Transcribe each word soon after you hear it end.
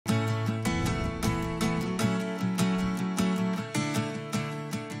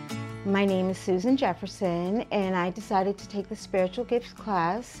My name is Susan Jefferson, and I decided to take the spiritual gifts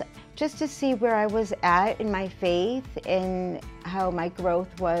class just to see where I was at in my faith and how my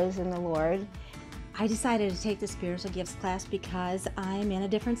growth was in the Lord. I decided to take the spiritual gifts class because I'm in a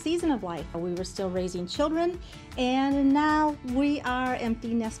different season of life. We were still raising children, and now we are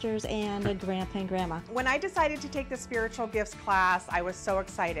empty nesters and a grandpa and grandma. When I decided to take the spiritual gifts class, I was so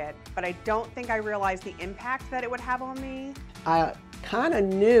excited, but I don't think I realized the impact that it would have on me. I kind of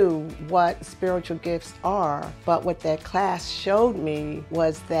knew what spiritual gifts are, but what that class showed me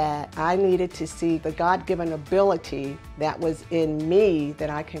was that I needed to see the God-given ability that was in me, that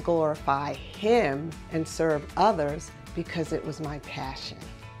I can glorify Him and serve others because it was my passion.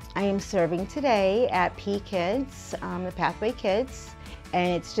 I am serving today at P Kids, the Pathway Kids,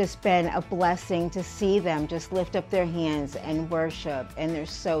 and it's just been a blessing to see them just lift up their hands and worship, and they're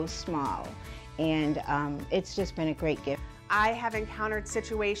so small, and it's just been a great gift. I have encountered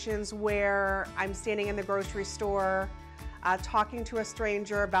situations where I'm standing in the grocery store talking to a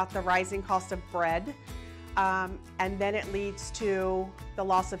stranger about the rising cost of bread, and then it leads to the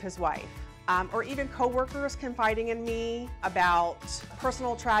loss of his wife. Or even coworkers confiding in me about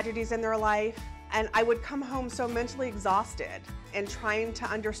personal tragedies in their life. And I would come home so mentally exhausted and trying to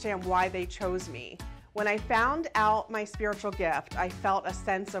understand why they chose me. When I found out my spiritual gift, I felt a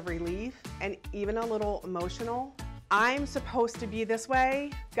sense of relief and even a little emotional. I'm supposed to be this way.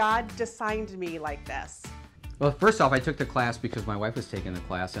 God designed me like this. Well, first off, I took the class because my wife was taking the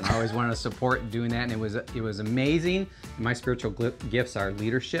class, and I always wanted to support doing that, and it was amazing. My spiritual gifts are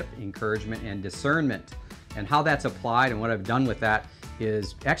leadership, encouragement, and discernment. And how that's applied and what I've done with that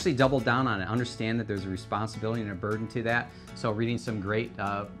is actually double down on it, understand that there's a responsibility and a burden to that. So reading some great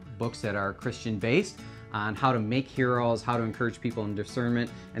books that are Christian-based on how to make heroes, how to encourage people in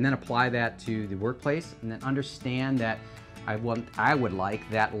discernment, and then apply that to the workplace, and then understand that I would like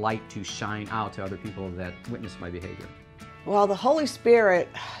that light to shine out to other people that witness my behavior. Well, the Holy Spirit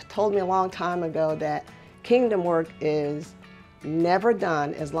told me a long time ago that kingdom work is never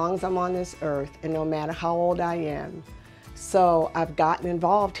done as long as I'm on this earth and no matter how old I am. So I've gotten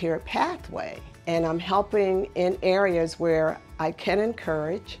involved here at Pathway, and I'm helping in areas where I can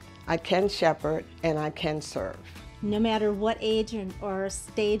encourage, I can shepherd, and I can serve. No matter what age or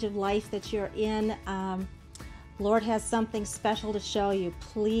stage of life that you're in, Lord has something special to show you.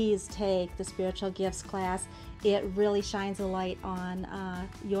 Please take the spiritual gifts class. It really shines a light on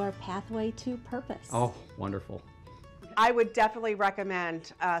your pathway to purpose. Oh, wonderful. I would definitely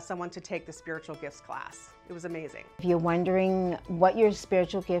recommend someone to take the spiritual gifts class. It was amazing. If you're wondering what your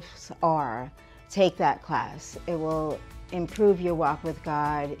spiritual gifts are, take that class. It will improve your walk with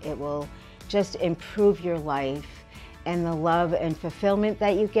God. It will just improve your life, and the love and fulfillment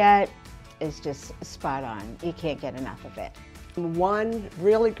that you get is just spot on. You can't get enough of it. One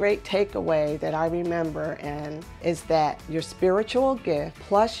really great takeaway that I remember is that your spiritual gift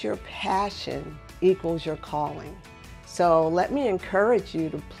plus your passion equals your calling. So let me encourage you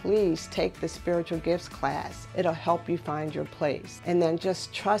to please take the spiritual gifts class. It'll help you find your place. And then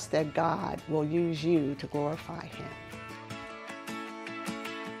just trust that God will use you to glorify Him.